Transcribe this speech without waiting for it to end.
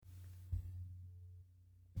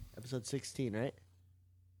Episode 16, right?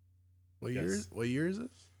 What Yes. year? What year is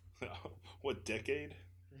it? What decade?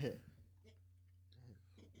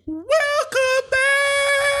 Welcome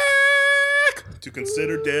back To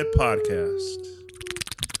Consider Dead podcast.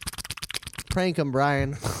 Prank him,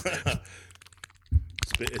 Brian.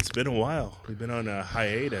 It's been a while. We've been on a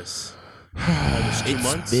hiatus. Almost 2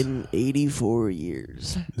 months. It's been 84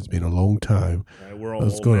 years. It's been a long time. All right, we're I all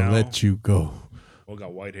was old gonna now. let you go. All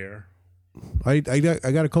got white hair. I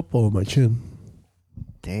got a couple on my chin,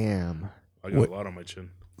 Damn. I got What? a lot on my chin.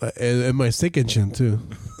 and my second chin too.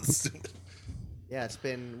 Yeah, it's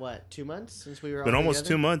been, what, 2 months since we were Been all almost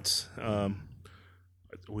together? 2 months.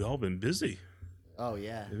 We all been busy. Oh,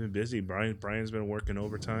 yeah. We've been busy. Brian's been working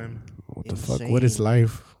overtime. What the fuck? What is Insane.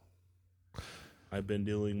 life? I've been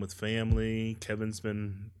dealing with family. Kevin's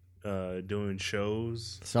been doing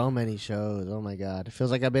shows. So many shows. Oh, my God. It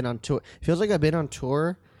feels like I've been on tour. It feels like I've been on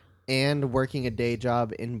tour and working a day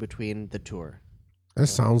job in between the tour. That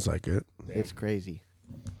sounds like it. It's crazy.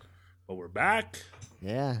 But we're back.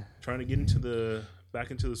 Yeah. Trying to get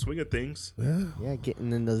back into the swing of things. Yeah. Yeah,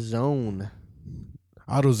 getting in the zone.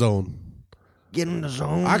 AutoZone. Get in the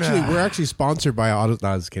zone. Actually, we're actually sponsored by Auto.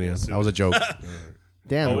 Nah, just kidding. That was a joke.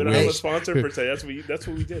 Damn. Oh, we don't hey, have a sponsor per se. That's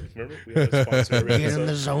what we did. Remember? We had a sponsor every get in the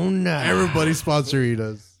episode. zone. Everybody's sponsoring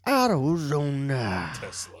us. AutoZone.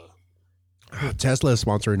 Tesla. Tesla is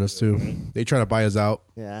sponsoring us too. They try to buy us out,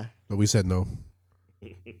 Yeah. but we said no.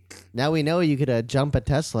 Now we know you could jump a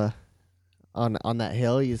Tesla on that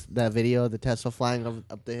hill. That video of the Tesla flying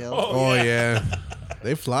up the hill. Oh yeah,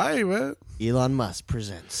 they fly, man. Elon Musk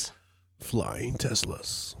presents. Flying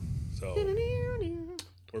Teslas. So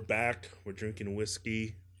we're back. We're drinking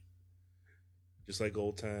whiskey, just like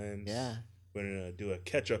old times. Yeah. We're gonna do a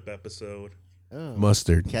catch-up episode. Oh.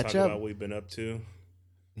 Mustard. Talk about Ketchup. what we've been up to.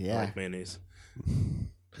 I Yeah. like mayonnaise.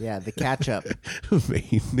 Yeah. The catch up.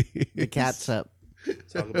 Mayonnaise. The cat's up.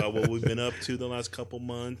 Talk about what we've been up to the last couple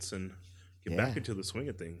months and get Yeah. back into the swing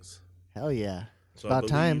of things. Hell yeah. So about I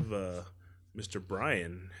time. believe Mr.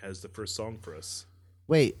 Brian has the first song for us.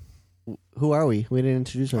 Wait. Who are we? We didn't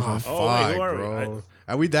introduce Oh, ourselves. Oh, wait, fuck, who are we? bro.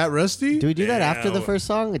 Are we that rusty? Do we do that after the Damn. first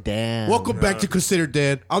song? Damn. Welcome back to Consider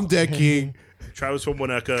Dead. I'm Dead King. Travis from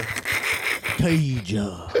Winnetka.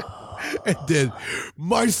 Teja. And then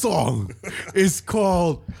my song is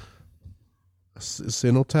called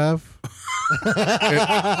Cenotaph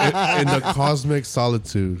in the Cosmic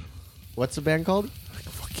Solitude. What's the band called?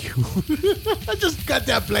 Fuck you. I just got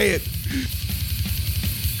that play it.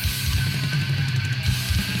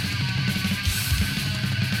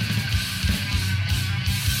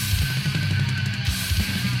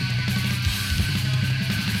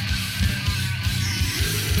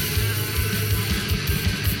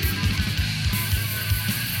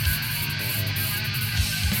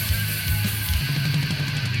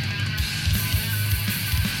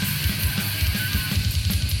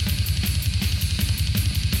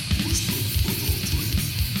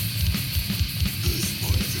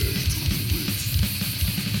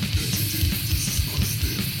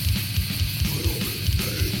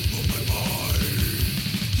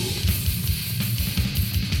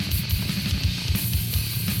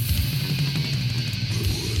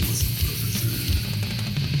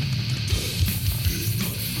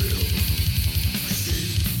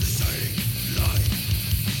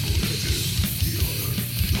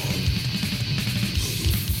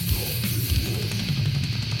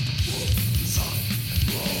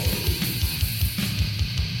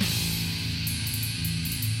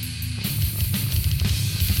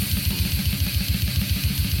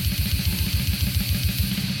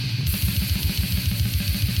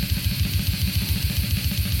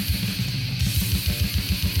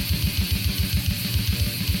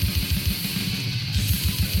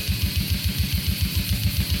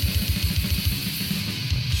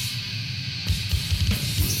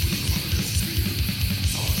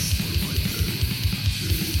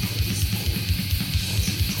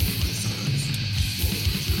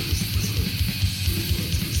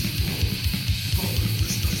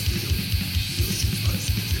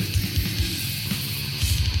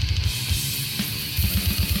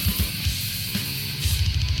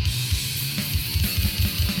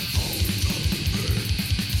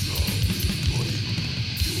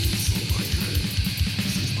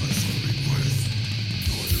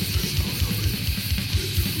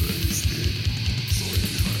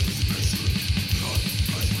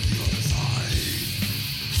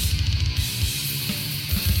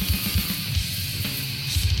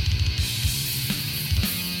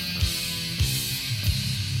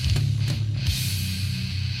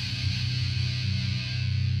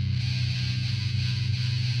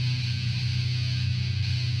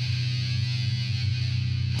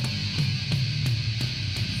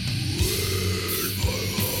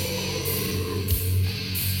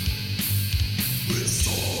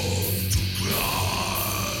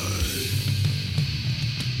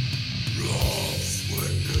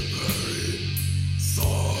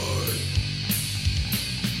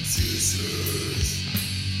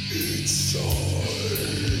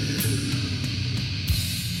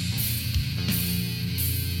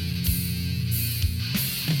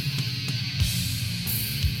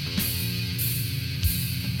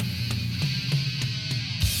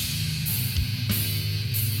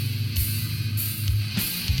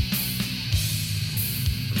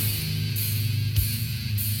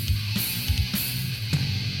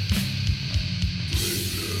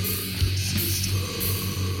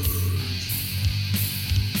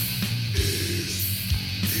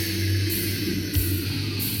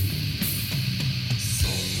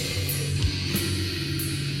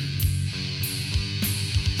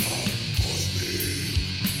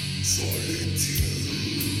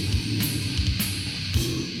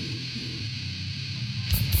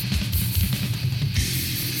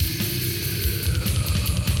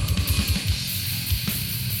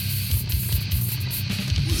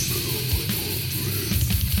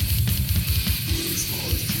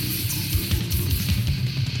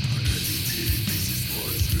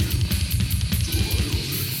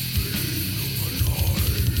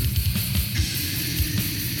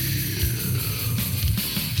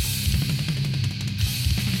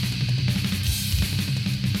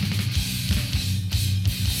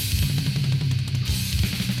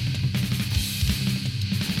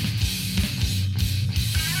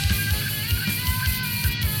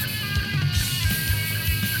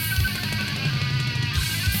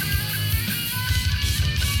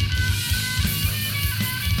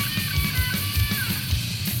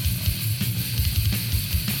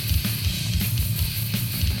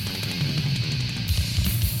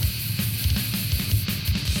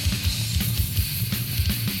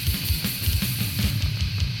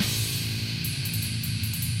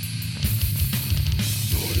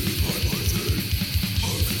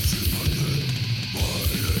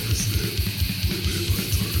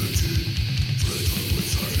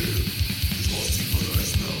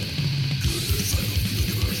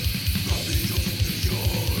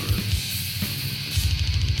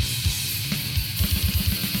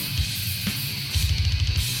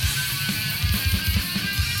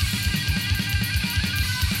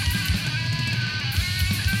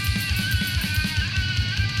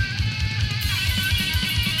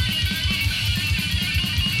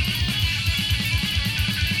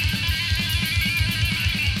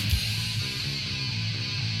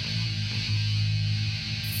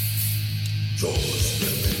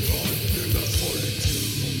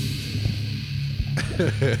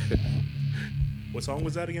 What song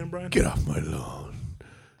was that again, Brian? Get off my lawn.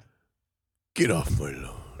 Get off my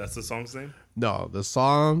lawn. That's the song's name? No, the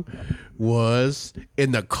song was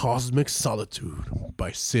In the Cosmic Solitude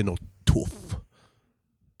by Sinotuf.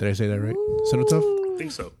 Did I say that right? Sinotuf? I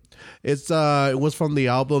think so. It was from the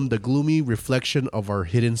album The Gloomy Reflection of Our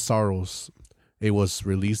Hidden Sorrows. It was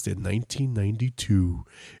released in 1992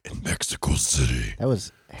 in Mexico City. That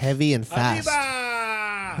was heavy and fast.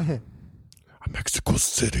 Arriba! Mexico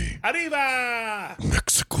City. Arriba!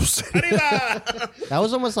 Mexico City. Arriba! That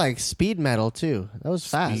was almost like speed metal too. That was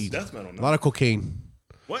fast. Death metal. A No. lot of cocaine.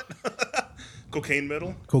 What? Cocaine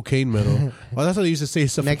metal? Cocaine metal. Well, that's what they used to say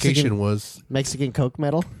suffocation Mexican- was. Mexican coke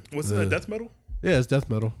metal. Wasn't that death metal? Yeah, it's death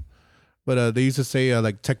metal. But they used to say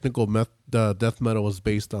like technical death metal was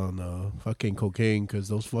based on fucking cocaine because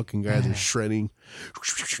those fucking guys are shredding.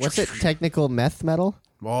 What's it? Technical meth metal.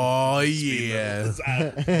 Oh yeah.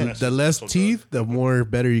 That's The less so teeth, the more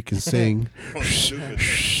better you can sing. Oh, stupid.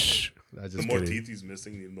 I The just more kidding. teeth he's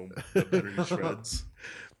missing, the better he shreds.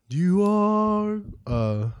 You are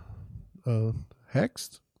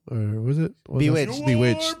hexed or was it Bewitched.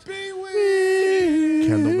 Bewitched. Bewitched.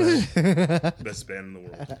 Candlemas. Best band in the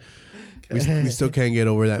world. We still can't get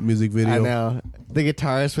over that music video. I know the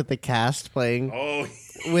guitarist with the cast playing Oh,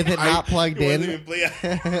 with it not plugged he wasn't in. even play-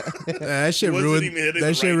 That shit Wasn't ruined. even hitting That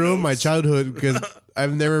the shit right ruined my notes. childhood because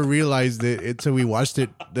I've never realized it until we watched it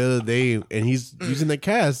the other day. And he's using the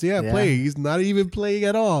cast. Yeah, Yeah. playing. He's not even playing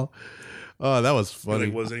at all. Oh, that was funny.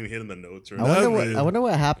 Like wasn't even hitting the notes or I wonder anything. what. I wonder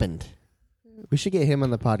what happened. We should get him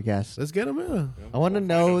on the podcast. Let's get him in. I want to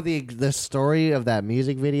know the story of that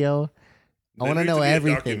music video. I want to There know needs be a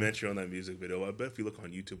everything. documentary on that music video. I bet if you look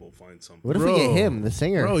on YouTube, we'll find something. What if we get him, the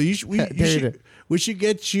singer? Bro, we Dude. should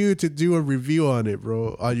get you to do a review on it,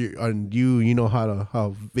 bro. You know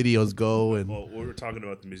how videos go and Well, we were talking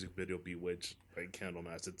about the music video "Bewitched" by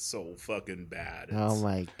Candlemas. It's so fucking bad. Oh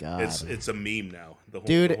my god! It's a meme now.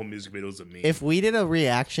 Dude, the whole music video is a meme. If we did a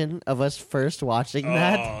reaction of us first watching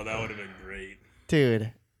that, that would have been great.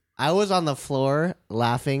 dude, I was on the floor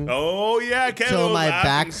laughing. Oh yeah, Kevin Till was my laughing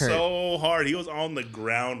back hurt. so hard. He was on the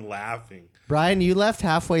ground laughing. Brian, you left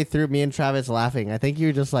halfway through. Me and Travis laughing. I think you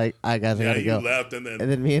were just like, "I guys, I Yeah, gotta you go." left and then.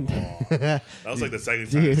 And then me and that was like the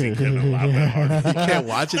second time I've seen Kevin laugh that hard. you can't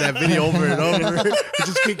watch that video over and over. It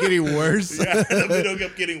just keep getting worse. Yeah, the video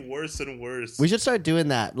kept getting worse and worse. we should start doing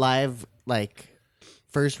that live, like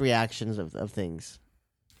first reactions of things,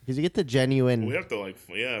 because you get the genuine. We have to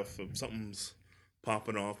if something's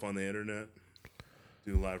popping off on the internet,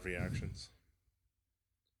 do live reactions.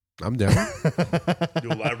 I'm down. Do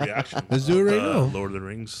a live reaction. Let's do it of right the now. Lord of the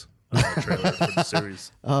Rings trailer for the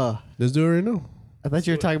series. Oh, Let's do it right now. I thought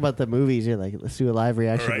you were talking about the movies. You're like, let's do a live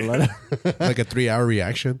reaction. All right. Like a 3-hour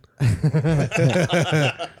reaction.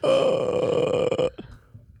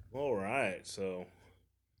 All right, so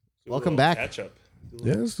do a Welcome little back. Catch up.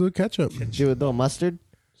 Yeah, let's do a catch up. Do a little mustard,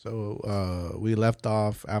 So we left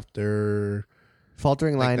off after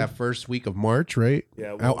faltering like line. that first week of March, right?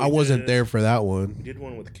 Yeah, well, I we wasn't did- there for that We one. did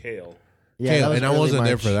one with Kale. Yeah, Kale, that was and I early wasn't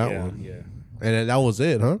there March. for that yeah, one. yeah, And then that was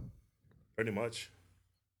it, huh? pretty much.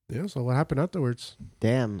 Yeah, so what happened afterwards?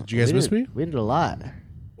 Damn. Did you guys We miss did- me? We did a lot.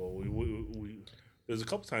 Well, we there's a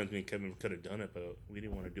couple times me and Kevin could have done it, but we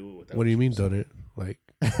didn't want to do it without. What do you mean you, so- done it? Like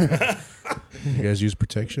you guys use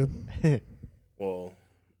protection? Well,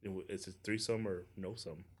 it's a threesome or no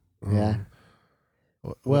sum. Yeah.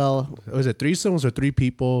 What- Well, was it threesomes or 3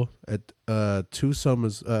 people? At twosome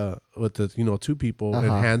is with the two people, and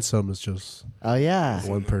Uh-huh. handsome is just oh yeah.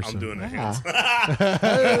 one person. I'm doing a Yeah. hands.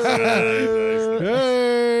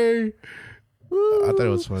 Hey, I thought it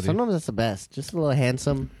was funny. Sometimes that's the best. Just a little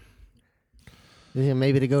handsome.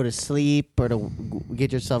 Maybe to go to sleep or to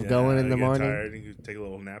get yourself going in the you get morning. Tired, and you take a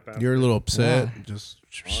little nap after. You're a little upset. Yeah. Just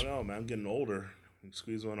I don't know, man. I'm getting older. You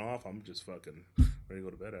squeeze one off, I'm just fucking ready to go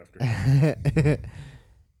to bed after.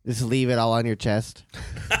 Just leave it all on your chest.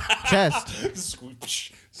 Chest.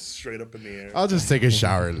 Swoosh, straight up in the air. I'll just take a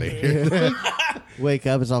shower later. Wake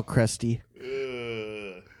up, it's all crusty.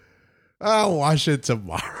 Ugh. I'll wash it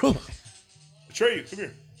tomorrow. Trey, come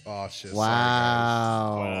here. Oh shit!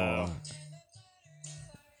 Wow.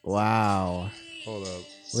 Wow. Hold up.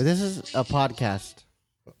 Well, this is a podcast.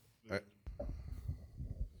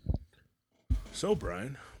 So,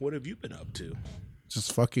 Brian, what have you been up to?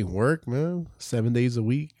 Just fucking work, man. 7 days a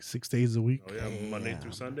week, 6 days a week. Oh yeah, Monday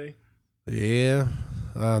through Sunday. Yeah.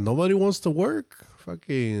 Nobody wants to work.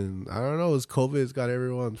 Fucking, I don't know. It's COVID's got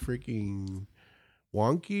everyone freaking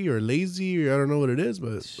wonky or lazy or I don't know what it is,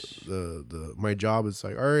 but my job is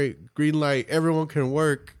like, all right, green light, everyone can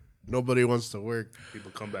work. Nobody wants to work.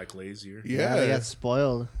 People come back lazier. They Yeah. got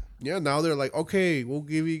spoiled. Yeah, now they're like, okay, we'll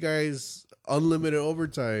give you guys unlimited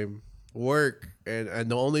overtime work, and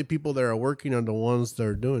the only people that are working are the ones that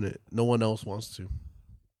are doing it. No one else wants to.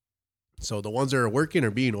 So the ones that are working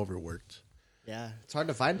are being overworked. Yeah, it's hard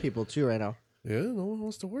to find people too right now. Yeah, no one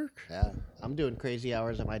wants to work. Yeah, I'm doing crazy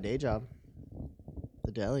hours at my day job,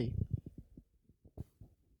 the deli.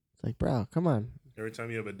 It's like, bro, come on. Every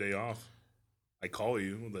time you have a day off, I call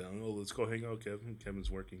you. Like, oh, let's go hang out, Kevin.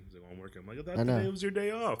 Kevin's working. He's like, I'm working. I'm like, I that know. day was your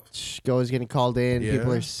day off. Goes getting called in. Yeah.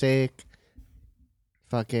 People are sick.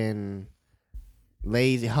 Fucking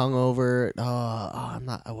lazy, hungover. I'm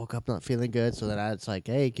not. I woke up not feeling good. So then it's like,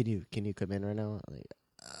 hey, can you come in right now? I'm like,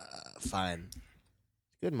 fine.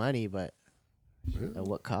 Good money, but at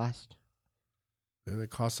what cost? And the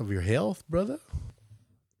cost of your health, brother.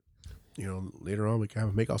 You know, later on we can have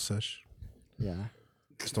a make-out sesh. Yeah.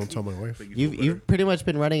 Just don't tell my wife. Make you feel better. You've pretty much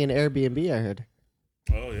been running an Airbnb, I heard.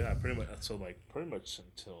 Oh yeah, pretty much. So like, pretty much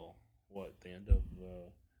until what, the end of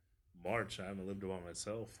March, I haven't lived by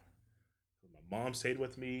myself. My mom stayed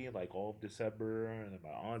with me like all of December, and then my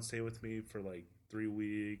aunt stayed with me for like 3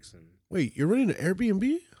 weeks, and Wait, you're running an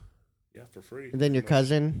Airbnb? yeah, for free. And then your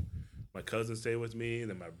cousin. My cousin stayed with me.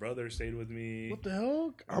 Then my brother stayed with me. What the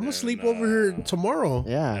hell? I'm And gonna sleep then, over here tomorrow. I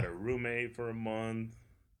Yeah. had a roommate for a month.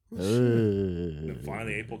 Ooh. Then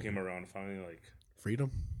finally April came around. Finally, like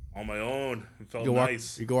Freedom. on my own, it felt You go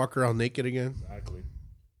nice. walk. You go walk around naked again. Exactly.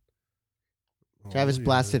 Travis Oh,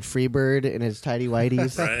 blasted Freebird in his tidy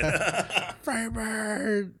whities. Right.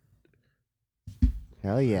 Firebird.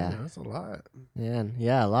 Hell yeah. That's a lot. Man,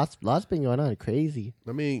 yeah, lots been going on. Crazy.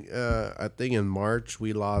 I mean, I think in March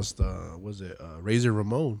we lost. Razor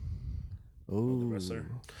Ramon, Ooh. wrestler.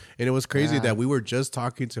 and it was crazy Yeah. that we were just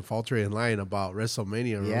talking to Falter and Lion about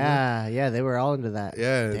WrestleMania. Remember? Yeah, they were all into that.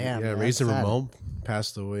 yeah, Damn, yeah. that's Razor sad. Ramon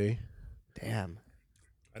passed away. Damn.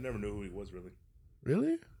 I never knew who he was really.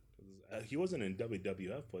 Really? He wasn't in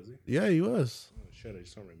WWF, was he? Yeah, he was. Oh shit, I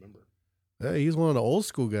just don't remember. Yeah, he's one of the old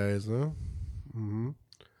school guys, huh? Mm-hmm.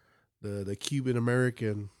 The Cuban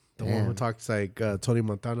American, the one who Damn. talks like Tony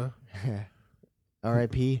Montana.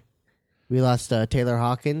 R.I.P. We lost Taylor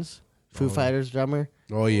Hawkins, Foo Oh. Fighters drummer.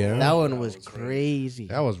 Oh yeah, That one that was was crazy.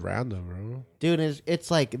 that was random, bro. Dude,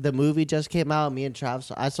 it's like the movie just came out. Me and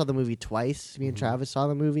Travis, I saw the movie twice. Me and Travis saw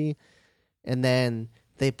the movie. And then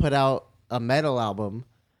they put out a metal album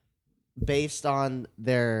based on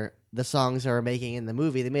the songs they were making in the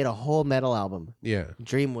movie. They made a whole metal album, Yeah,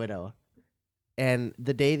 Dream Widow. And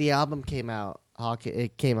the day the album came out,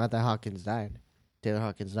 it came out that Hawkins died. Taylor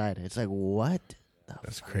Hawkins died. It's like, what?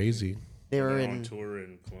 that's crazy. They were They're on in tour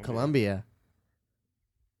in Colombia. Columbia.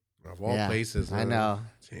 Of all Yeah, places, I know.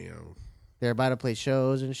 Damn. They're about to play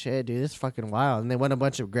shows and shit, dude. It's fucking wild. And they won a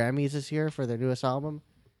bunch of Grammys this year for their newest album.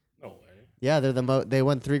 No way. Yeah, they're they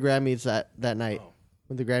won 3 Grammys that night. Oh.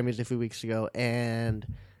 Won the Grammys a few weeks ago, and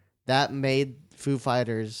that made Foo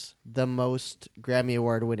Fighters the most Grammy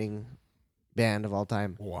Award winning band of all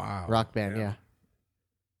time. Wow. Rock band, Yeah.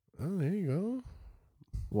 yeah. Oh, there you go.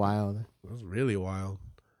 Wild. That's really wild.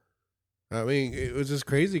 I mean, it was just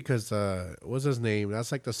crazy because what's his name?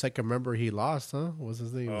 That's like the second member he lost, huh? What's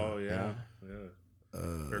his name? Oh yeah, yeah.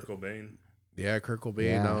 Kurt Cobain. Yeah, Kurt Cobain.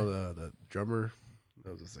 Yeah. Now the drummer.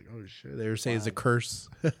 I was just like, oh shit. They were saying it's a curse.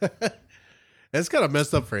 It's kind of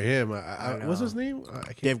messed up for him. I know. What's his name? I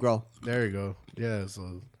can't. Dave Grohl. There you go. Yeah,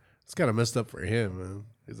 so it's kind of messed up for him, man.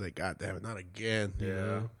 He's like, God damn it, not again. you Yeah.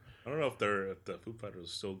 know? I don't know if the Foo Fighters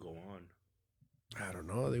still go on. I don't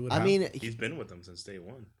know. They would. I have- mean, He's been with them since day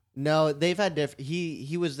one. no, they've had different.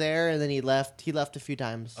 He was there and then he left. He left a few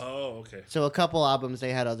times. Oh, okay. So a couple albums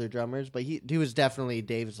they had other drummers, but he was definitely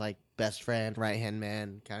Dave's like best friend, right hand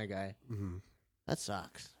man kind of guy. Mhm. That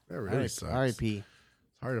sucks. That really sucks. R.I.P. It's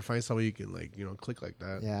hard to find somebody you can like, click like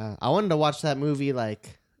that. Yeah, I wanted to watch that movie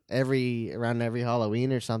like around every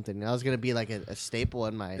Halloween or something. That was gonna be like a staple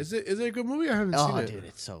in my. Is it a good movie? I haven't seen Oh, it. dude,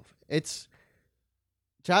 it's.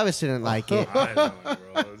 Travis didn't like it. I know,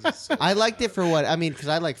 bro. It's just so I liked it bad. for what I mean because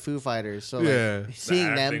I like Foo Fighters. So Yeah. like, seeing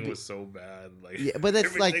the them, acting was so bad. Like, yeah, but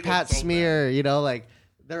it's like everything Pat was so Smear, you know, like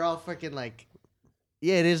they're all freaking like.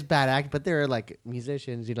 Yeah, it is bad act, but they're like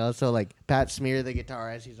musicians, you know. So like Pat Smear, the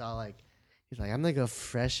guitarist, he's like, I'm gonna go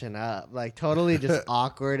freshen up, like totally just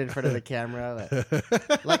awkward in front of the camera.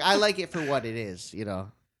 Like I like it for what it is, you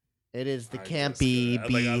know. It is the I campy just,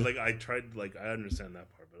 B. I tried. Like I understand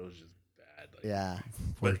that part, but it was just bad. Like, Yeah,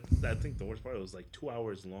 But I think the worst part was like 2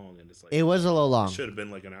 hours long, and it's like it was a little long. should have been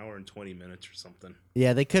like an hour and 20 minutes or something.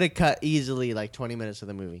 Yeah, they could have cut easily like 20 minutes of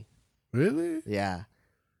the movie. Really? Yeah,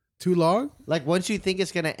 Too long? like once you think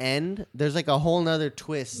it's gonna end, there's like a whole nother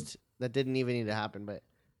twist that didn't even need to happen.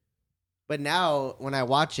 But now when I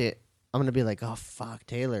watch it, I'm gonna be like, oh fuck,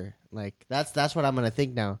 Taylor. Like that's what I'm gonna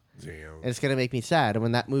think now, Damn. and it's gonna make me sad. And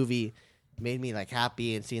when that movie made me like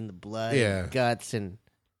happy and seeing the blood, Yeah. and guts, and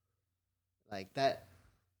like that,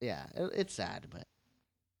 yeah, it's sad, but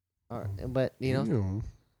but you know,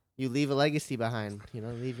 you leave a legacy behind. You know,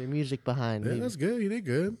 leave your music behind. Yeah, leave- that's good. You did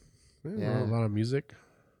good. Yeah. A lot of music.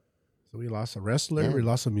 So we lost a wrestler. Yeah. We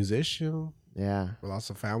lost a musician. yeah. We lost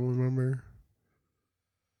a family member.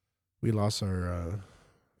 We lost our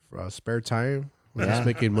spare time. We're just Yeah.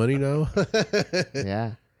 making money now.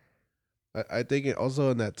 Yeah. I think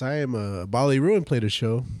also in that time, Bali Ruin played a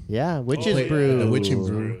show. Yeah. Witches Oh, yeah. Brew. The Witching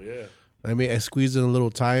Brew. Yeah. I mean, I squeezed in a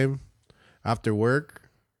little time after work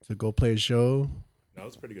to go play a show. That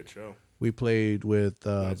was a pretty good show. We played with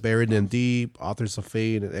Nice. Buried in Deep, Authors of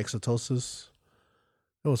Fate, and Exotosis.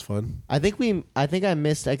 It was fun. I think I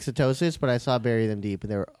missed Exotosis, but I saw Bury Them Deep,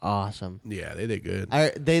 and they were awesome. Yeah, they did good.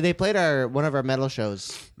 They played one of our metal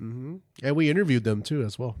shows. Mm-hmm. And we interviewed them too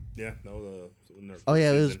as well. Yeah, that was in our Oh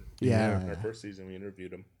yeah, it first was season. yeah. In our first season, we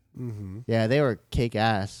interviewed him. Mm-hmm. Yeah, they were kick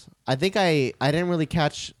ass. I think I didn't really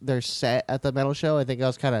catch their set at the metal show. I think I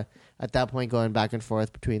was kind of at that point going back and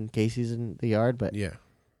forth between Casey's and the Yard, but Yeah,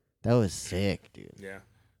 that was sick, dude. Yeah,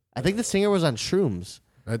 I think the singer was on shrooms.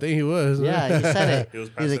 I think he was. Yeah, he said it. he was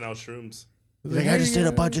He's passing like, out shrooms. he's like, I just did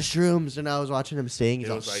a bunch of shrooms, and I was watching him sing. He's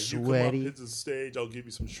He all was like, "You come sweaty. up to the stage, I'll give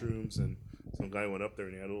you some shrooms." And some guy went up there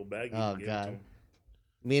and he had a little baggie. Oh, and gave God. it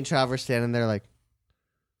Me and Trav were standing there like,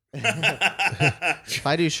 to him. if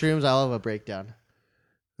I do shrooms, I'll have a breakdown.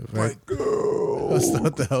 My girl.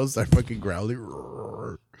 What the hell? Start fucking growling.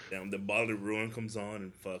 Damn, the Bali Ruin comes on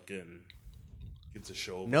and fucking gets a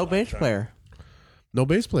show. No bass player. No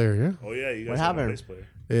bass player. Yeah, Oh yeah, you guys What have a happened? bass player.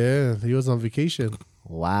 yeah. He was on vacation.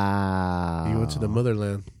 Wow. He went to the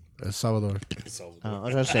motherland, El Salvador. So, Oh, I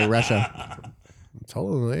was going to say Russia. I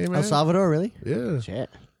told him, hey man. El Salvador, really? Yeah. Shit.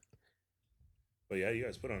 but yeah, you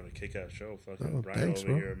guys put on a kick-ass show. Fucking Oh, Brian thanks,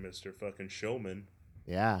 over bro. here, Mr. Fucking Showman.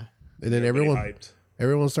 Yeah. And then Everybody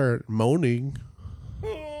everyone started moaning.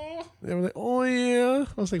 hyped. They were like, "Oh yeah."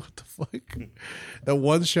 I was like, "What the fuck?" That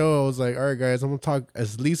one show, I was like, "All right, guys, I'm gonna talk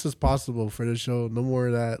as least as possible for the show. No more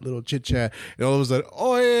of that little chit chat." And all of a sudden,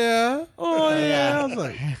 "Oh yeah, oh yeah." I was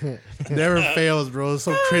like, "Never fails, bro."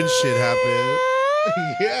 Some cringe shit happened.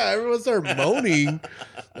 Yeah, everyone started moaning.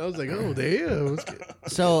 I was like, "Oh damn."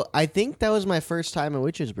 So I think that was my first time at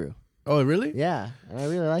Witches Brew. Oh really? Yeah. And I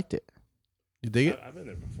really liked it. You dig it? I've been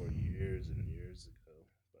there before years and years ago,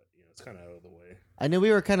 but you know it's kind of out of the way. I knew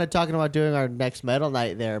we were kind of talking about doing our next metal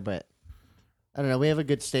night there, but I don't know. We have a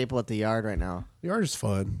good staple at the Yard right now. The art is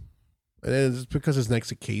fun, and then it's because it's next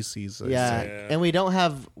to Casey's. So it's Yeah. like- Yeah. And we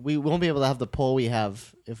won't be able to have the pole we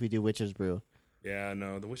have if we do Witches Brew. Yeah,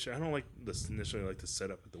 no, the witch. I don't like this initially like the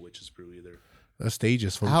setup at the Witch's Brew either. that stage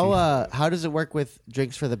is funky. How does it work with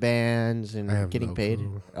drinks for the bands and I have getting no paid?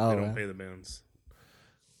 clue. Oh, They don't yeah. pay the bands.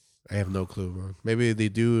 I have no clue, man. Maybe they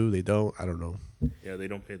do, they don't. I don't know. Yeah, they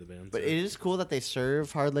don't pay the bands. But it is cool that they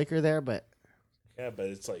serve hard liquor there. But Yeah, but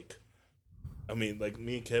it's like, I mean, like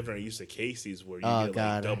me and Kevin are used to Casey's where you Oh, get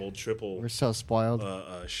God. like double, triple we're so spoiled.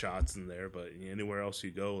 shots in there. But anywhere else you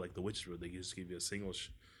go, like the Witch's Brew, they just give you a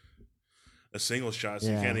single shot, so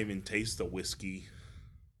Yeah. you can't even taste the whiskey.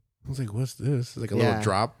 I was like, "What's this?" It's like a Yeah. little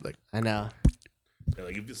drop. Like, I know. Yeah,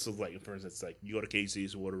 like if it's like, for instance, like you go to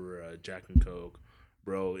Casey's, order Jack and Coke,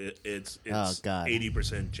 bro. It's Oh, God.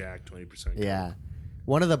 80% Jack, 20% Coke. Yeah.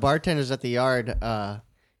 One of the bartenders at the Yard, I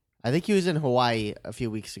think he was in Hawaii a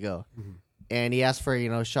few weeks ago, Mhm. and he asked for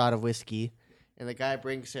a shot of whiskey, and the guy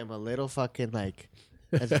brings him a little fucking like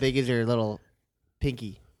as big as your little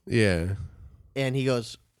pinky, yeah. and he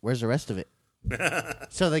goes, "Where's the rest of it?"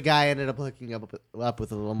 So the guy ended up hooking up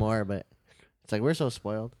with a little more, but it's like we're so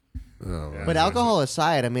spoiled. Oh, Yeah. But alcohol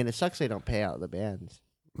aside, I mean, it sucks they don't pay out the bands.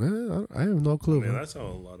 I have no I clue. mean, man. that's how a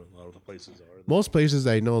lot of the places are. Most places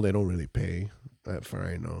I know they don't really pay. That far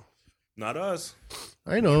I know. Not us.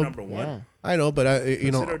 I We're know. number one. Yeah. I know, but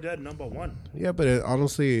Consider dead number one. yeah, but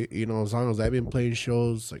honestly, as long as I've been playing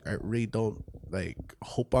shows, like I really don't like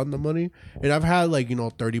hope on the money. And I've had like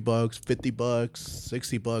 $30, $50,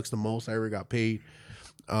 $60, the most I ever got paid.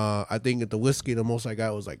 I think at the whiskey, the most I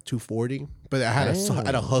got was like $240, but I had Damn.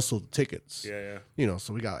 to hustle the tickets. Yeah, yeah.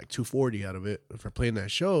 So we got like $240 out of it for playing that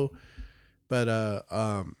show. But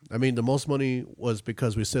I mean, the most money was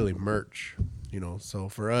because we're selling merch. So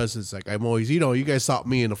for us, it's like I'm always, you guys saw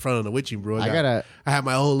me in the front of the Witching Brew. I have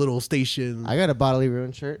my whole little station. I got a Bodily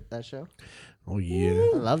Ruin shirt that show. Oh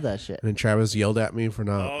yeah. I love that shit. And then Travis yelled at me for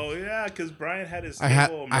not. Oh yeah, because Brian had his I had-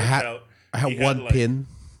 table I merch had- out. I had He one like- pin.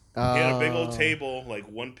 He had a big old Oh. table, like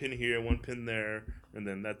one pin here, one pin there, and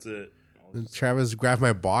then that's it. And Travis grabbed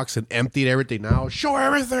my box and emptied everything out. Show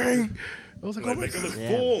everything. I was like, oh my Make it look God. Yeah.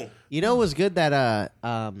 full. You know, it was good that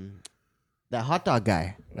that hot dog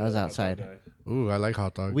guy that was outside. Ooh, I like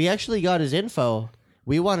hot dogs. We actually got his info.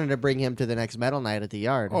 We wanted to bring him to the next metal night at the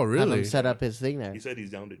yard. Oh, Have really? him set up his thing there. He said he's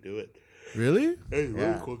down to do it. Really? Hey, really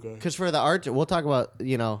Yeah. cool guy. Because for the art, we'll talk about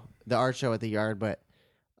the art show at the yard, but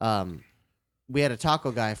we had a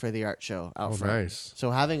taco guy for the art show out Oh, front. nice. So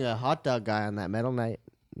having a hot dog guy on that metal night,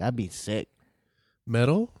 that'd be sick.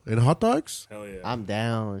 Metal and hot dogs? Hell yeah. I'm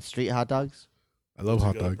down. Street hot dogs. I love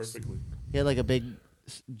hot Together dogs. Perfectly. He had like a big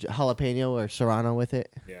jalapeno or serrano with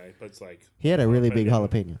it. Yeah, he puts like He had a really big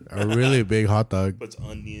jalapeno. jalapeno. A really big hot dog. puts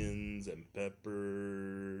onions and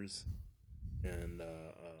peppers and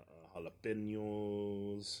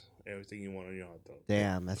jalapenos, everything you want on your hot dog.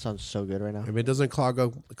 Damn, that sounds so good right now. If it doesn't clog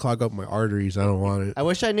up my arteries, I don't want it. I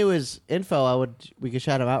wish I knew his info. We could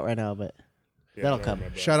shout him out right now, but Yeah, That'll I come.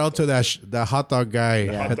 remember. Shout out to that hot dog guy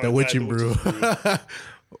Yeah. Hot at dog the guy Witching at the Brew. Witching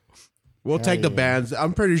We'll Hell take the yeah. bands.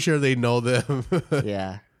 I'm pretty sure they know them.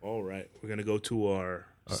 yeah. All right, we're gonna go to our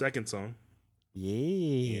second song,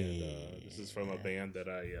 Yeah. and this is from a band that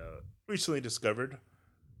I recently discovered.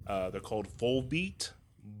 They're called Volbeat,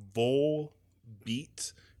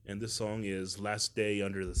 and this song is "Last Day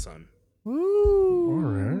Under the Sun." Woo. All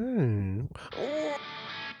right.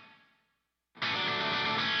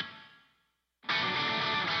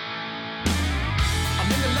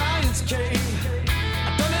 I'm in the lion's cave.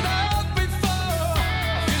 I've done it all before.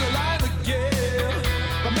 I feel alive again,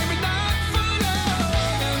 but maybe not for long.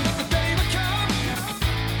 And if the day will come,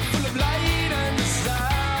 full of light and the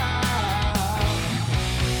sound.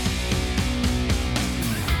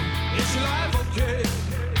 Is your life okay?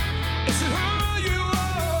 Is it who you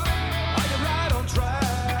are? Are you right on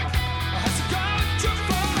track? Or has it gone too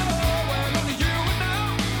far? When only you will know.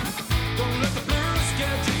 Don't let the blues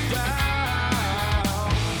get you down.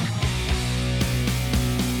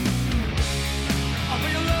 Are we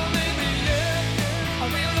alone in the air? Are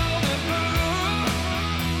we alone in blue?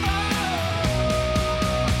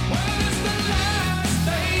 When is the last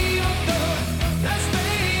day of the last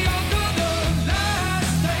day of the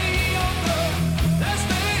last day of the last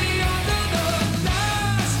day of the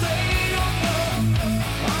last day of the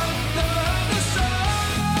under the sun?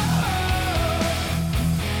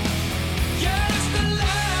 Yes, the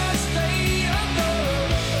last day under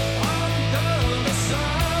the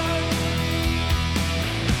sun.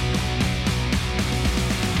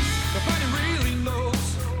 Nobody really knows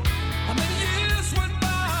how many years went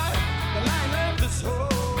by. The line left us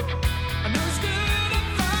whole. I knew it's good and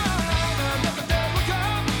fine, and if the day will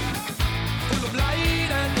come, full of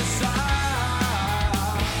light and the sound.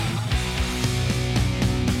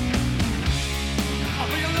 Are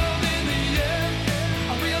we alone in the air?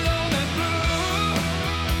 Are we alone in blue?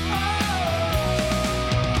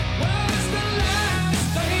 When is the last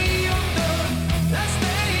day of the last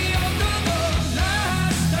day of the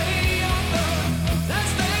last day of the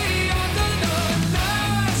last day of the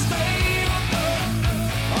last day of the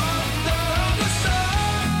under the sun?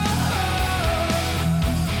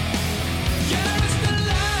 Yeah, it's the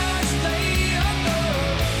last day of the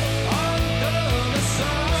under the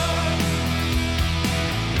sun.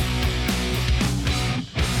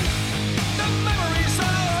 The memories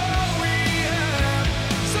are all we have,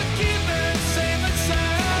 so keep it safe and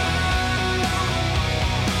sound.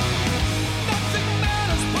 Nothing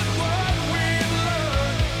matters but what we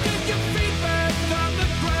learn. Get your feet back on the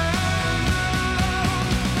ground.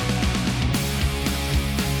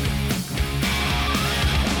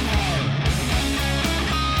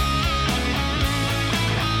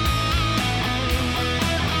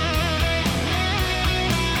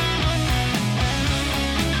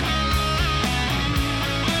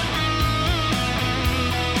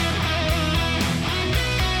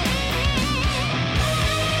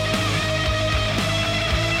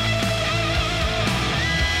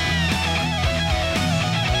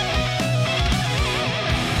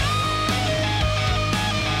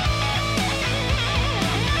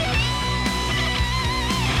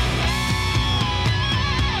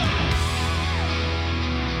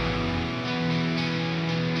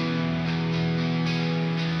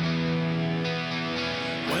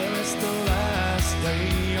 Well, it's the last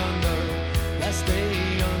day under, last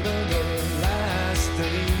day under the last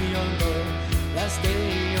day under, last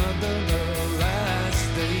day under the last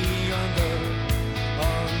day under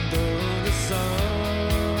the sun.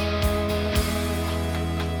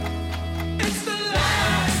 It's the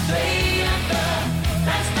last day under,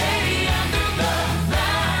 last day under the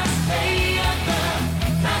last day under,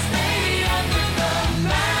 last day under the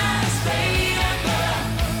last day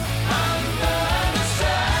under the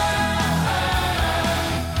sun.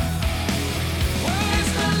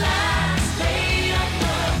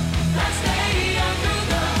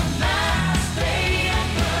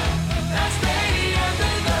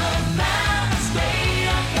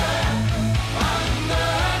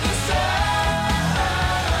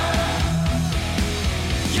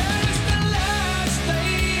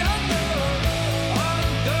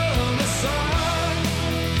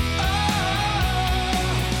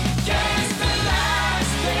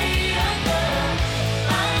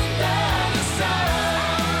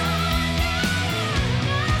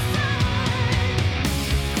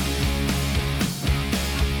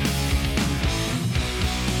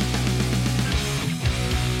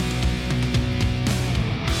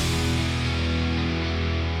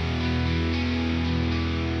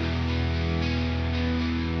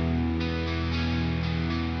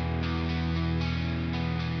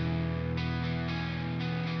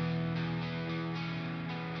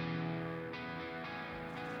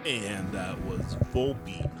 And that was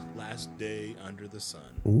Volbeat, Last Day Under the Sun.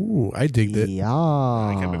 Ooh, I digged it. Yeah.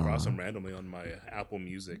 I came across them randomly on my Apple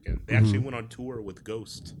Music, and they actually went on tour with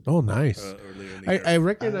Ghost Oh, nice. earlier in the year. I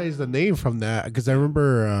recognize the name from that because I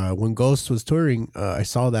remember when Ghost was touring, I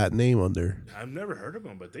saw that name on there. I've never heard of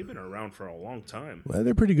them, but they've been around for a long time. Well,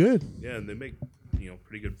 they're pretty good. Yeah, and they make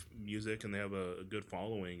pretty good music, and they have a good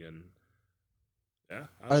following. And yeah,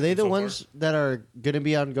 I Are like they them the so ones far. that are going to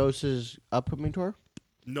be on Ghost's upcoming tour?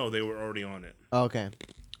 No, they were already on it. Oh, okay.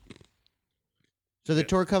 So the Yeah.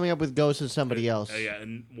 tour coming up with Ghost is somebody else. Yeah,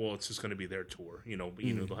 and well, it's just going to be their tour. But,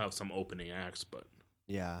 they'll have some opening acts, but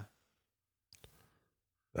Yeah.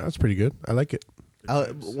 That's pretty good. I like it.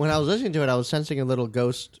 When I was listening to it, I was sensing a little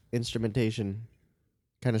Ghost instrumentation,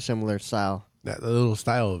 kind of similar style. That the little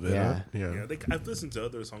style of it. Yeah. Huh? Yeah. yeah, I've listened to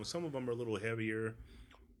other songs. Some of them are a little heavier,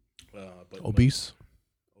 but Obese.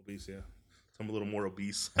 obese, yeah. Some a little more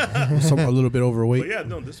obese. Some a little bit overweight. But yeah,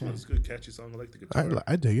 no, this one's a good, catchy song. I like the guitar.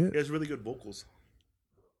 I dig it. He has really good vocals.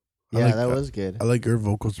 I Yeah, like that that. was good. I like your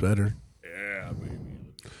vocals better. Yeah, baby.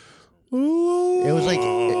 It was like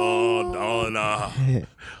Oh, Donna,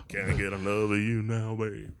 can't get enough of you now,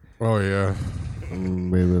 baby. Oh yeah.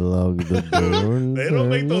 Baby, lock the door. They don't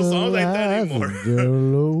make those songs like that anymore.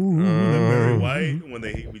 Barry Uh, White, when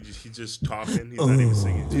he's just talking, he's not even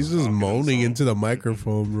singing. He's just talking moaning the into the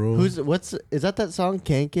microphone, bro. Is that song?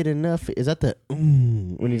 Can't get enough. Is that the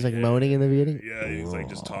when he's like moaning in the beginning? Yeah, he's like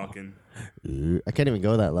just talking. I can't even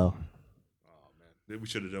go that low. Oh man, we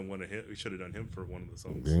should have done one of him. We should have done him for one of the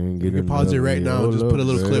songs. You can pause it right now. Just put a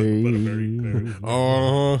little clip. But a very, very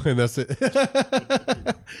Oh, and that's it.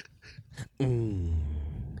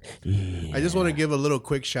 I just want to give a little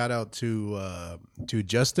quick shout out to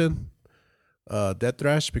Justin Death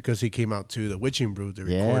Thrash because he came out to the Witching Brew to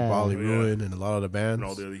record Yeah. Bali Oh, yeah. Ruin and a lot of the bands. and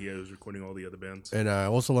all the other, he was recording all the other bands. And I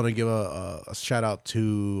also want to give a shout out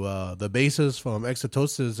to the bassist from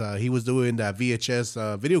Exotosis. He was doing that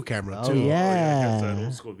VHS video camera Oh, too. he has that yeah.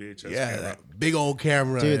 old school VHS Yeah, camera. that big old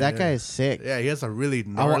camera. Dude, that yeah. guy is sick. Yeah, he has a really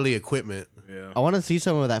gnarly equipment. Yeah. I want to see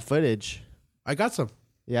some of that footage. I got some.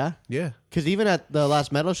 Yeah? Yeah. Because even at the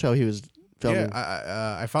last metal show, he was filming.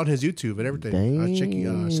 Yeah, I found his YouTube and everything. I'll check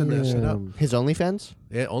send that shit out. His OnlyFans?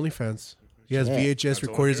 Yeah, OnlyFans. He has Shit. VHS That's all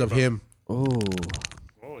I recordings hear of about. him. Oh.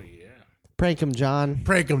 Oh yeah. Prank him, John.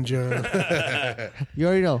 Prank him, John. You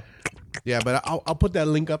already know. Yeah, but I'll put that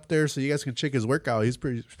link up there so you guys can check his workout. He's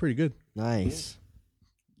pretty good. Nice.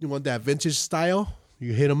 You want that vintage style?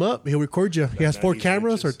 You hit him up. He'll record you. He has 4 90s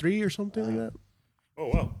cameras or vintage. 3 or something like that. Oh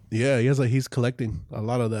wow. Yeah, he's collecting a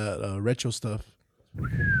lot of that retro stuff.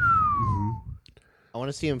 I want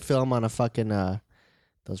to see him film on a fucking,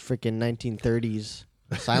 those freaking 1930s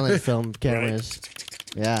silent film cameras.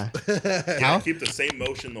 Yeah. Yeah, keep the same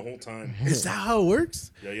motion the whole time. Is that how it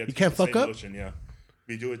works? Yeah, you, have You to can't keep the fuck same up? Motion, yeah. If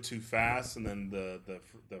you do it too fast, and then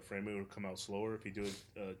the frame rate will come out slower. If you do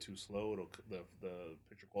it too slow, the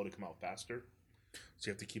picture quality come out faster. So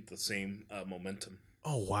you have to keep the same momentum.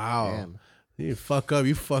 Oh wow! Damn. You fuck up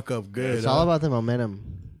good. It's all about the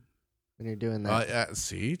momentum when you're doing that. yeah,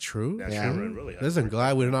 see, true. That Yeah. camera really. has Listen, to work.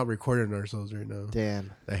 glad we're not recording ourselves right now.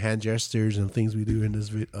 Damn. The hand gestures and things we do in this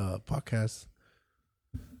podcast.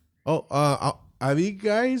 Oh, have you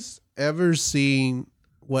guys ever seen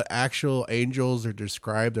what actual angels are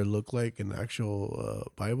described or look like in the actual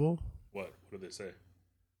Bible? What do they say?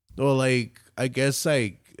 Well, like I guess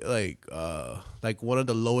like one of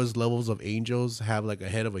the lowest levels of angels have like a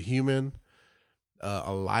head of a human,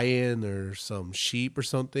 a lion or some sheep or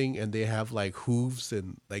something, and they have like hooves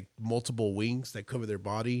and like multiple wings that cover their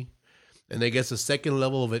body. And I guess the second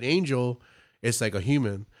level of an angel is like a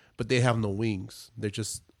human, but they have no wings. They're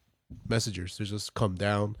just messengers. They just come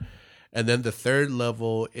down. And then the third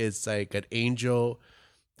level is like an angel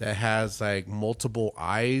that has like multiple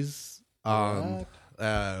eyes. And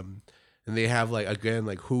they have like again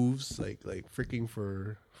like hooves, like freaking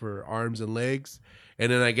for arms and legs. And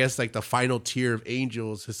then I guess like the final tier of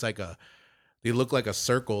angels is like they look like a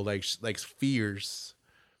circle, like spheres,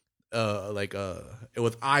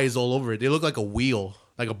 with eyes all over it. They look like a wheel,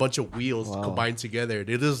 like a bunch of wheels combined together.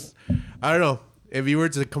 They just, I don't know. If you were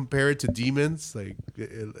to compare it to demons, like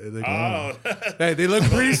they look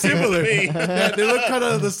pretty similar. Yeah, they look kind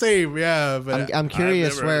of the same. Yeah, but I'm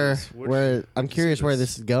curious never where heard I'm curious where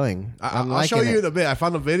this is going. I'll show you in a bit. I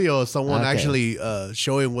found a video of someone Okay. actually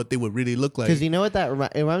showing what they would really look like. Because you know what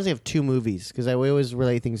it reminds me of 2 movies. Because we always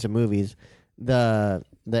relate things to movies. The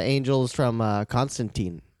angels from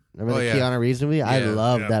Constantine. Remember Oh, the yeah. Keanu Reeves movie? I Yeah.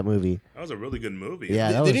 loved Yeah. that movie. That was a really good movie.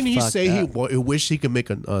 Yeah, that was Didn't he fucked say up. he wished he could make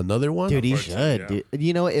another one? Dude, he Part two, should. yeah. Dude.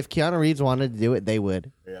 You know what? If Keanu Reeves wanted to do it, they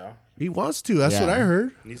would. Yeah. He wants to. That's what Yeah. I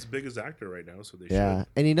heard. He's the biggest actor right now, so they Yeah, should.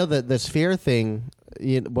 and you know the sphere thing.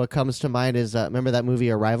 What comes to mind is remember that movie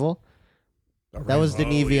Arrival? That was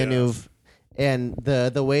Denis Oh, Villeneuve, and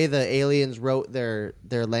the way the aliens wrote their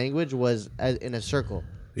language was in a circle,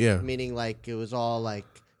 Yeah. meaning like it was all like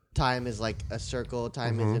time is like a circle,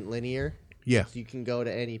 time isn't linear. Yeah. So you can go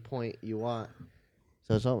to any point you want.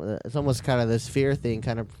 So it's almost kind of the sphere thing,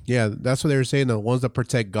 kind of Yeah. That's what they were saying. The ones that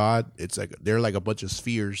protect God, it's like they're like a bunch of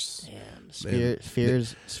spheres.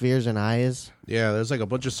 spheres and eyes. Yeah. There's like a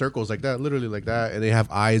bunch of circles like that, literally like that, and they have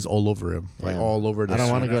eyes all over him, like Yeah. all over. The I don't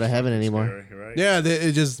want to sphere. go to heaven Fucking anymore. scary, right? Yeah.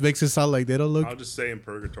 It just makes it sound like they don't look. I'll just say in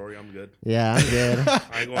purgatory, I'm good. Yeah, I'm good.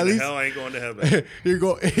 I ain't going At to least- hell. I ain't going to heaven. You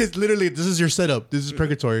go. It's literally this is your setup. This is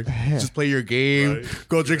purgatory. Just play your game. Right.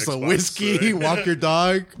 Go drink some Xbox, whiskey. right? Walk your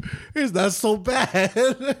dog. It's not so bad.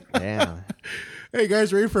 Damn. Hey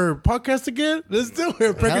guys, ready for a podcast again? Let's do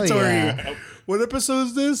it. Purgatory. yeah. What episode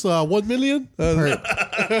is this? 1 million.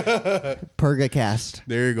 Purgacast.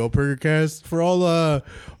 There you go, Purgacast. For all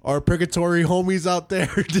our purgatory homies out there,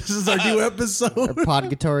 this is our new episode.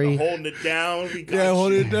 Podgatory. Holding it down. We got Yeah,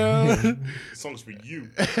 hold you. it down. This song's for you.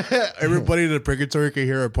 Everybody in the purgatory can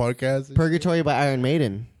hear our podcast. Purgatory by Iron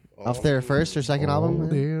Maiden. Off their first or second album.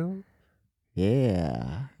 Damn.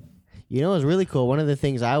 Yeah. You know, it was really cool. One of the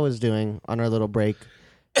things I was doing on our little break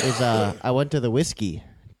is I went to the Whiskey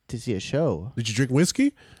to see a show. Did you drink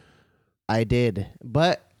whiskey? I did.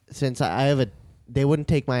 But since I have they wouldn't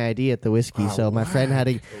take my ID at the Whiskey, so my friend had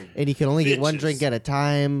to, and you could only get one Bitches. drink at a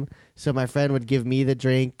time. So my friend would give me the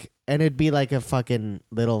drink, and it'd be like a fucking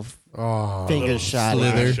little Oh, finger shot.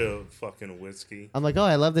 slither. Splash of fucking whiskey. I'm like, oh,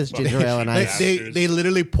 I love this ginger ale and They, ice. they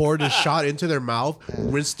literally poured a shot into their mouth,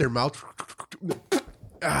 rinsed their mouth.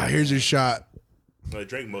 Here's your shot. I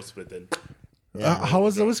drank most of it then. How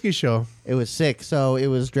was the whiskey show? It was sick. So it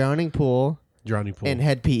was Drowning Pool Drowning Pool. and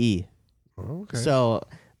Head PE. Okay. So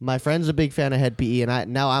my friend's a big fan of Head PE, and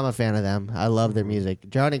I'm a fan of them. I love their music.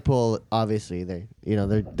 Drowning Pool, obviously, they're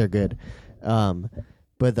good.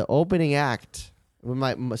 But the opening act,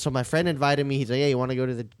 so my friend invited me. He's like, "Hey, you want to go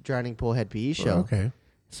to the Drowning Pool Head PE show?" Okay.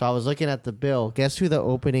 So I was looking at the bill. Guess who the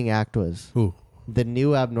opening act was? Who? The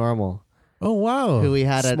New Abnormal, Oh wow. who we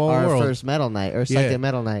had at Small our world. first metal night or second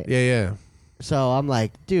metal night. Yeah, yeah. So I'm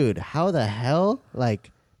like, dude, how the hell?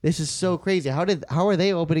 Like, this is so crazy. How are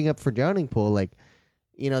they opening up for Drowning Pool? Like,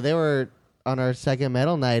 they were on our second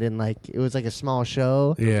metal night, and like it was like a small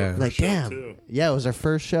show. Yeah. Like, show, damn. too. Yeah, it was our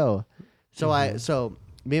first show. So so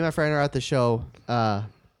me and my friend are at the show.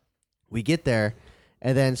 We get there,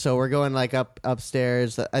 and then so we're going like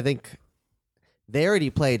upstairs. I think they already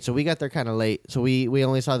played, so we got there kind of late. So we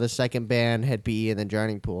only saw the second band, Head PE, and then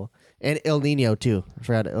Drowning Pool, and El Nino too. I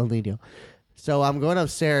forgot El Nino. So I'm going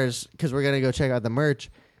upstairs because we're gonna go check out the merch,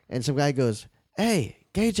 and some guy goes, "Hey,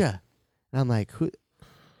 Geja," and I'm like, "Who?"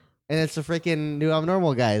 And it's the freaking New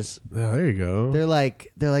Abnormal guys. Yeah, there you go. They're like,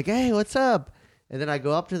 "Hey, what's up?" And then I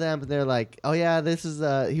go up to them, and they're like, "Oh yeah, this is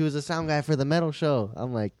he was a sound guy for the metal show."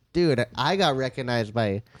 I'm like, "Dude, I got recognized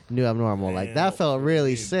by New Abnormal. Like that felt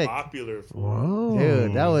really Being sick, Popular. Whoa.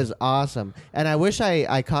 dude. That was awesome." And I wish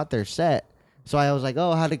I caught their set. So I was like,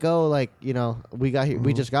 "Oh, how'd it go?" Like, we got here,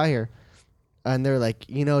 we just got here, and they're like,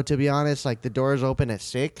 to be honest, like the doors open at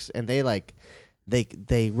 6, and they like.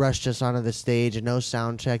 They rushed us onto the stage and no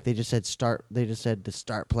sound check. They just said start. They just said to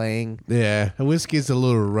start playing. Yeah, whiskey's a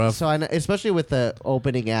little rough. So I know, especially with the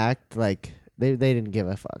opening act, like they didn't give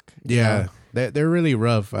a fuck. you Yeah, know? they're really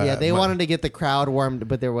rough. Yeah, they wanted to get the crowd warmed,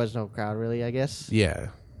 but there was no crowd really. I guess Yeah,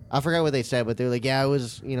 I forgot what they said, but they were like, "Yeah, it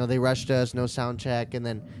was." They rushed us, no sound check, and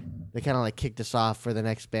then they kind of like kicked us off for the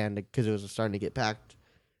next band because it was starting to get packed.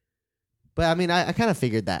 But I mean, I kind of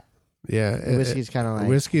figured that. yeah. Whiskey's kind of like,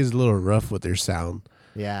 Whiskey is a little rough with their sound.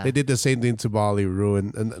 yeah, They did the same thing to Bolly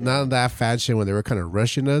Ruin, and not in that fashion when they were kind of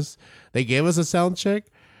rushing us. They gave us a sound check,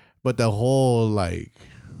 but the whole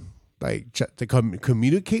to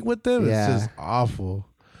communicate with them Yeah. is just awful.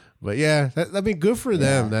 But yeah, I mean, good for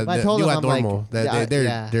them. But I That told new them, I'm like, normal. That yeah, they're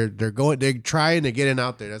yeah. they're going. They're trying to get it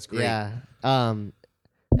out there. That's great. yeah.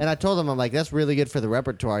 And I told them, I'm like, that's really good for the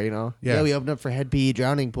repertoire, Yeah. we opened up for Head PE,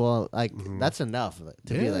 Drowning Pool, like that's enough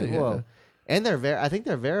to be Yeah, like, yeah. whoa. And I think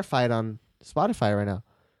they're verified on Spotify right now.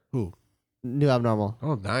 Who? New Abnormal.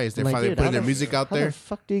 Oh, nice. They're Like, finally dude, putting how their the- music out How there. the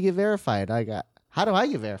fuck do you get verified? How do I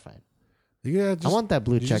get verified? Yeah, I want that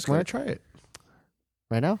blue you check just gotta mark try it.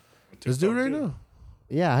 right now. Let's do it right now.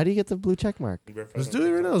 Yeah, how do you get the blue check mark? Let's do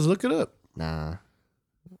it right now. Let's look it up. Nah.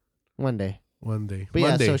 One day. One day. But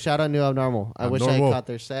Monday. yeah, so shout out New Abnormal. I wish I Abnormal. caught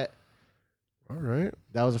their set. All right.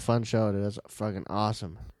 That was a fun show, dude. It was fucking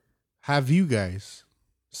awesome. Have you guys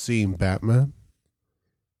seen Batman?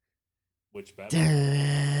 Which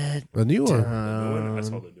Batman? Dun, A new one. The new one? I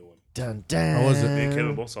saw the new one. dun, dun, How was it? Me and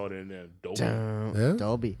Kevin both saw it in Dolby. dun. Yeah?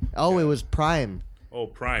 Dolby. Oh, it was Prime. Oh,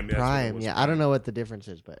 Prime. Yeah, that's what it Prime. was, Yeah, I Prime. don't know what the difference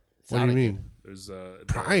is, but it What do you sounded mean? good. There's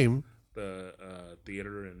Prime? the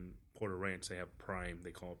theater in Porter Ranch. They have Prime.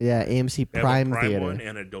 They call it. Yeah, AMC They have Prime a Prime Theater. one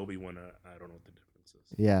and a Dolby one. I don't know what the difference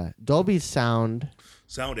is. Yeah, Dolby's sound.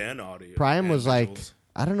 Sound and audio. Prime and was like, visuals.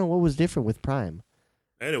 I don't know what was different with Prime.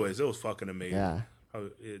 Anyways, it was fucking amazing. Yeah.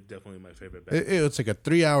 Definitely my favorite Batman. It's like a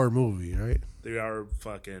 3-hour movie, right? 3-hour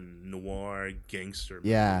fucking noir gangster. movie.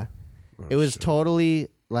 Yeah, Oh, it was shit. totally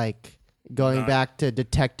like going Not- back to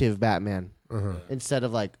Detective Batman Uh-huh. instead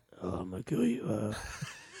of like, oh, I'm gonna kill you.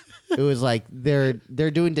 It was like they're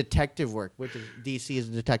doing detective work, which is DC's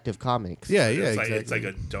Detective Comics. Yeah, It's yeah, like, exactly. It's like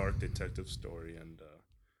a dark detective story,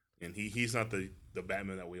 and he's not the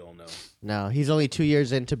Batman that we all know. No, he's only 2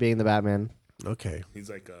 years into being the Batman. Okay. He's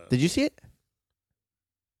like Did you see it?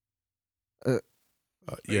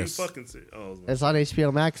 Yes. You fucking see. Oh, It's on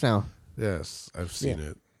HBO Max now. Yes, I've seen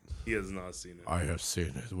it. he has not seen it. I have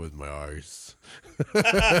seen it with my eyes.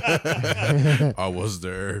 I was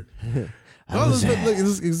there. No,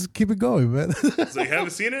 let's keep it going, man. So you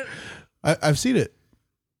haven't seen it? I've seen it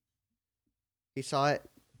He saw it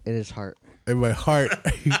in his heart. in my heart.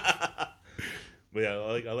 But yeah,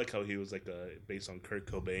 I like how he was like based on Kurt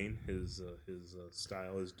Cobain, his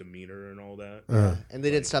style, his demeanor, and all that. And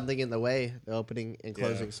they did Something in the Way, the opening and Yeah.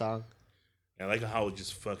 closing song. And I like how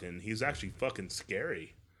just fucking he's actually fucking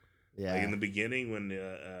scary. Yeah. Like in the beginning when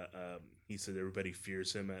he said everybody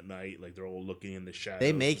fears him at night, like they're all looking in the shadows.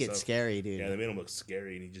 They make and it stuff. scary, dude. Yeah, they made him look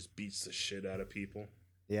scary, and he just beats the shit out of people.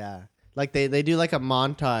 Yeah. Like they do like a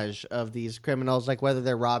montage of these criminals, like whether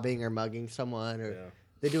they're robbing or mugging someone or Yeah.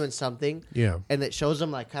 they're doing something. Yeah. And it shows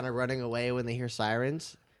them like kind of running away when they hear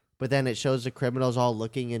sirens. But then it shows the criminals all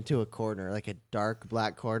looking into a corner, like a dark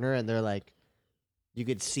black corner. And they're like, you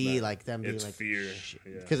could see That- like them being it's like, fear,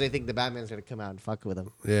 yeah. Because they think the Batman's going to come out and fuck with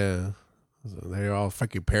them. Yeah. So they're all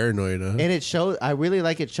fucking paranoid, huh? And it shows, I really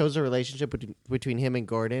like it shows a relationship between him and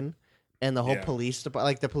Gordon and the whole Yeah. police department.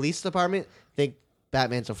 Like the police department think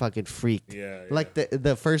Batman's a fucking freak. Yeah, Like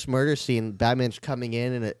the first murder scene, Batman's coming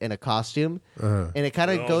in a costume, Uh-huh. and it kind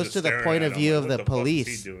They're of all goes just to the staring point at of him view like, of what the fuck is he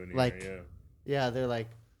police. doing here? Like, yeah. yeah, they're like,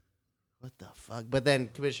 what the fuck? But then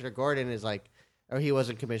Commissioner Gordon is like, or he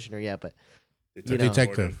wasn't commissioner yet, but you know,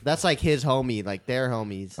 Detective. that's like his homie, like their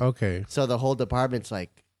homies. Okay. So the whole department's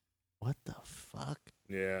like, what the fuck?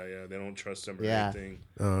 Yeah, they don't trust him or Yeah. anything.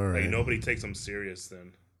 All right. Like nobody takes him serious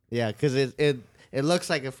then. Yeah, because it looks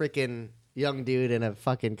like a freaking young dude in a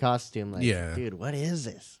fucking costume. Like, Yeah. dude, what is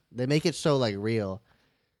this? They make it so like real.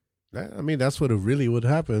 I mean, that's what it really would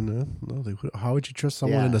happen. Huh? No, how would you trust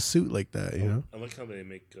someone Yeah. in a suit like that? You know? I like how they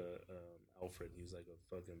make Alfred. He's like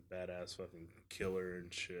a fucking badass fucking killer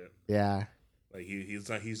and shit. Yeah, Like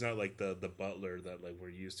he's not like the butler that like we're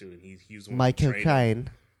used to, and he's the one who Michael trained him. Caine.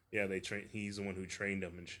 Yeah, he's the one who trained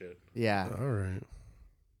him and shit. Yeah, All right.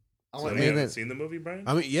 So and you haven't then- seen the movie, Brian?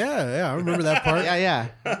 I mean, yeah, I remember that part. yeah.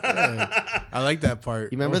 Yeah. I like that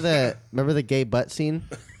part. You remember the gay butt scene?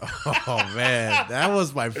 Oh man, that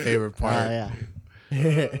was my favorite Oh part. yeah.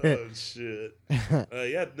 Oh shit.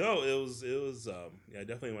 Yeah, no, it was yeah,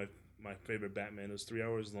 definitely my favorite Batman. It was 3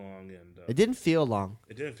 hours long, and It didn't feel long.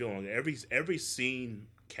 it didn't feel long. Every scene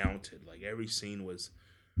counted. Like every scene was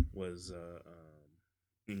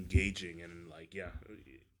engaging, and like yeah,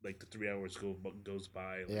 like the 3 hours goes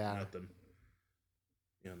by like Yeah. nothing.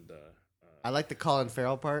 And I like the Colin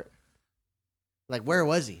Farrell part. Like, where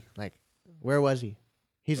was he? Like, where was he?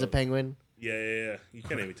 He's a penguin. yeah, you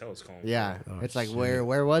can't even tell it's Colin. Yeah, Oh, it's like shit.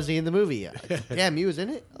 where was he in the movie? Damn, he was in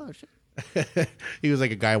it. Oh shit. He was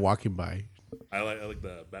like a guy walking by. I like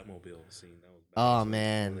the Batmobile scene. That was Oh, badass.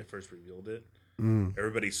 man. When they first revealed it, Mm.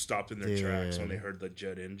 everybody stopped in their tracks when Dude. they heard the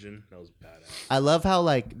jet engine. That was badass. I love how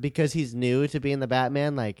like because he's new to being the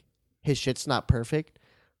Batman, like his shit's not perfect.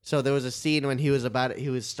 So there was a scene when he was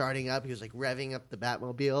starting up, he was like revving up the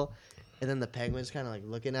Batmobile, and then the Penguin's kind of like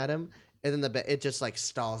looking at him, and then it just like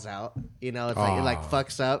stalls out. You know, it's like it like Aw.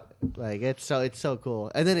 fucks up. Like it's so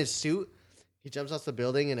cool. And then his suit, he jumps off the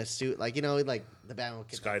building in a suit, like you know, like the Batman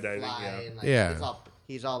can like, Skydiving, fly yeah. and, like, Yeah.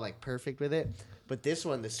 he's all like perfect with it. But this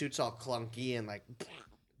one, the suit's all clunky and like,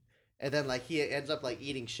 and then like he ends up like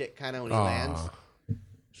eating shit kind of when he lands. Aw.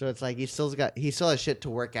 So it's like he still has shit to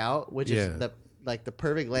work out, which Yeah. is the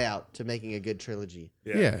perfect layout to making a good trilogy.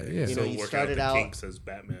 Yeah. He's You know, still he working started out out- the kinks as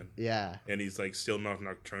Batman, Yeah, and he's like still not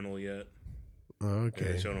nocturnal yet. Oh, And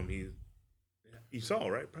okay. they showed him You saw,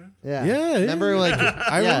 right, Brian? Yeah. Yeah, Remember, yeah. like,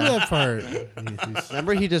 I yeah. remember that part.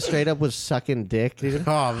 Remember, he just straight up was sucking dick, dude.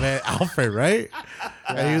 Oh man, Alfred, right?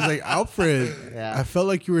 And he was like, Alfred, Yeah. I felt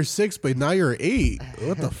like you were 6, but now you're 8.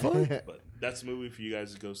 What the fuck? But that's a movie for you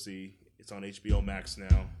guys to go see. It's on HBO Max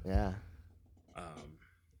now. Yeah.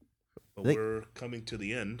 But They- we're coming to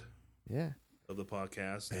the end Yeah. of the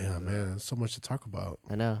podcast. Yeah, and, man, there's so much to talk about.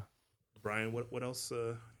 I know. Brian, what else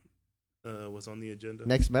was on the agenda?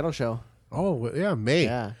 Next metal show. Oh, well, yeah, May.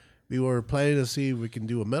 Yeah. We were planning to see if we can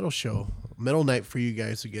do a metal show, metal night for you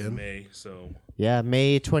guys again. May. So Yeah.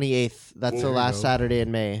 May 28th. That's There the you last go. Saturday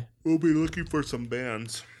in May. we'll be looking for some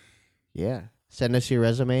bands. Yeah. Send us your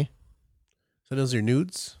resume. Send us your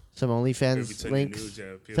nudes. Some If you OnlyFans send links. your news, yeah,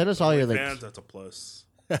 if you Send have us all your fans, links. that's a plus,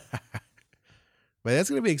 But that's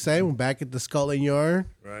gonna be exciting. We're back at the Scotland Yard,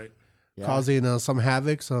 right? Yeah. causing some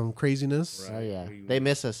havoc, some craziness. Right. Oh yeah. We- They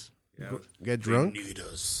miss us. Yeah, Get they drunk. need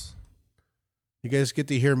us. You guys get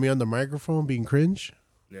to hear me on the microphone being cringe.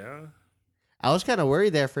 Yeah. I was kind of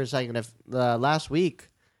worried there for a second. If last week,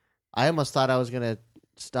 I almost thought I was gonna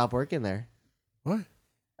stop working there. What?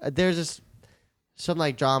 There's just some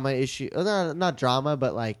like drama issue. Not drama,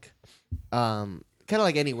 but like, kind of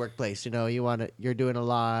like any workplace. You know, you're doing a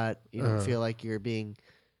lot. You don't feel like you're being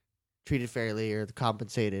treated fairly or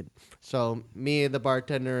compensated. So me and the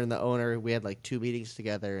bartender and the owner, we had like 2 meetings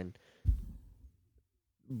together, and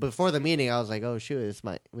before the meeting, I was like, "Oh shoot,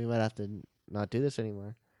 we might have to not do this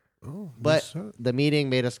anymore." Oh, But that's, the meeting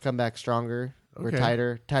made us come back stronger. We're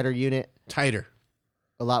Okay. tighter unit, tighter.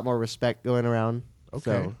 a lot more respect going around. Okay.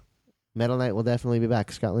 So Metal Night will definitely be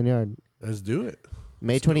back, Scotland Yard, Let's do it.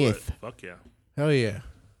 May Let's do it. 28th. Fuck yeah. Hell yeah.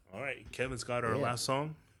 All right. Kevin's got our Yeah. last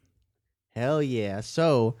song. Hell yeah.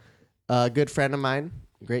 So, a good friend of mine,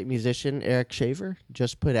 great musician, Eric Shaver,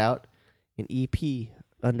 just put out an EP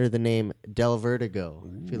under the name Del Vertigo.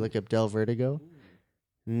 If you look up Del Vertigo,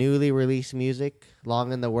 newly released music,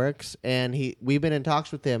 long in the works, and we've been in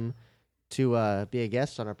talks with him to be a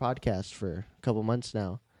guest on our podcast for a couple months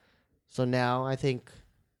now. So now I think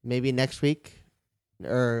maybe next week,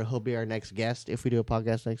 or he'll be our next guest if we do a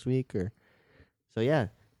podcast next week. So yeah,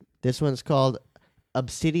 this one's called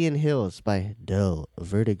Obsidian Hills by Del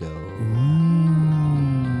Vertigo.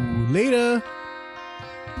 Ooh, later.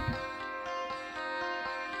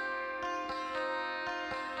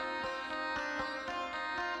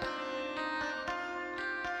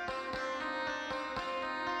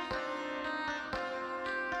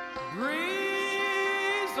 Breathe